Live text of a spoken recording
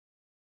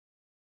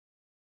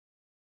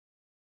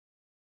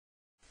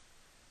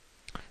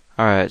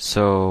Alright,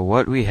 so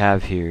what we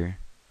have here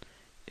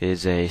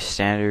is a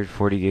standard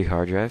 40 gig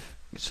hard drive.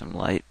 Get some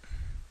light.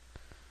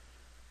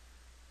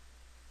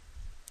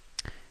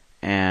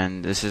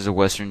 And this is a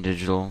Western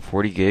Digital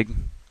 40 gig.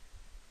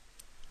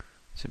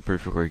 It's in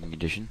perfect working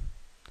condition.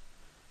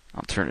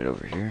 I'll turn it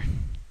over here.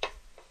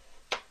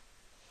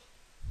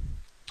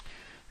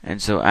 And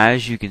so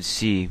as you can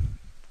see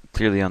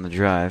clearly on the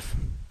drive,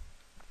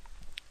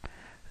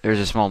 there's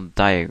a small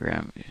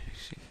diagram.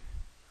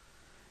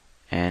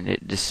 And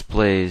it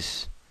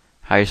displays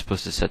how you're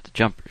supposed to set the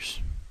jumpers.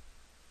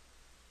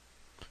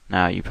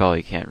 Now you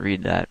probably can't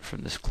read that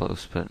from this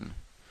close, but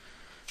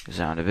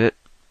zoom out a bit.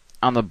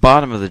 On the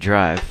bottom of the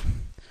drive,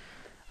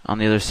 on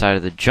the other side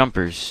of the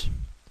jumpers,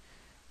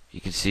 you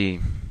can see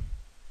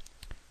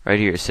right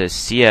here it says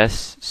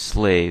CS,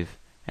 slave,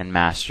 and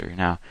master.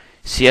 Now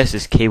CS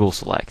is cable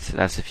select.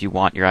 That's if you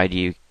want your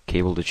ID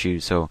cable to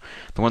choose. So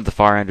the one at the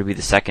far end would be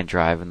the second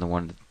drive, and the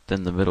one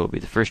in the middle would be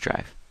the first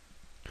drive.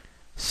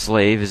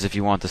 Slave is if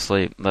you want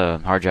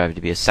the hard drive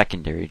to be a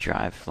secondary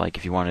drive, like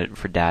if you want it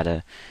for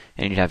data,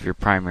 and you'd have your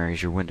primary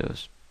as your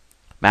Windows.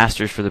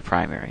 Master is for the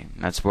primary.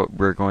 That's what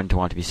we're going to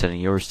want to be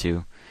setting yours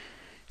to,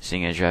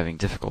 seeing as you're having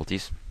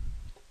difficulties.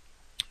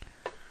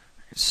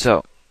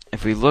 So,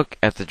 if we look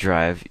at the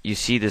drive, you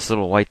see this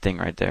little white thing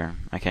right there.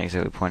 I can't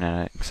exactly point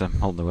at it because I'm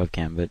holding the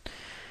webcam, but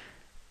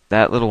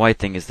that little white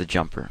thing is the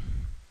jumper.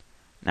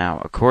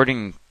 Now,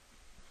 according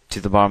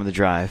to the bottom of the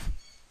drive,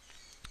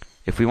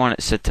 if we want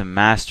it set to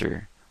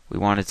master, we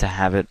want it to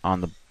have it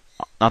on the,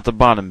 not the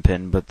bottom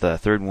pin, but the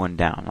third one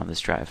down on this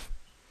drive.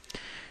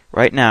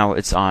 Right now,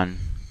 it's on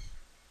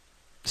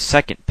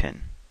second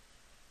pin.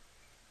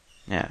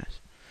 Yeah.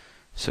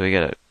 So you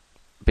gotta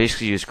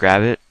basically just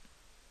grab it,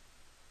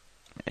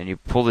 and you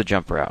pull the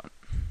jumper out.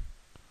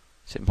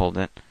 See, I'm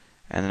holding it,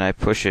 and then I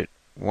push it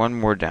one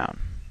more down.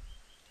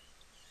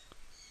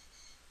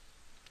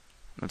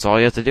 That's all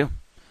you have to do.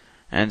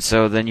 And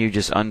so then you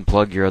just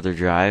unplug your other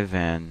drive,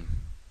 and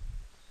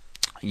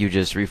you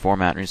just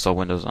reformat and install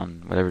Windows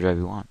on whatever drive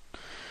you want.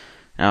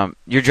 Now,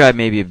 your drive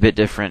may be a bit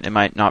different. It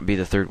might not be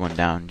the third one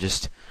down.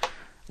 Just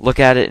look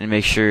at it and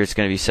make sure it's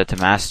going to be set to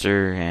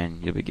master,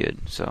 and you'll be good.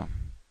 So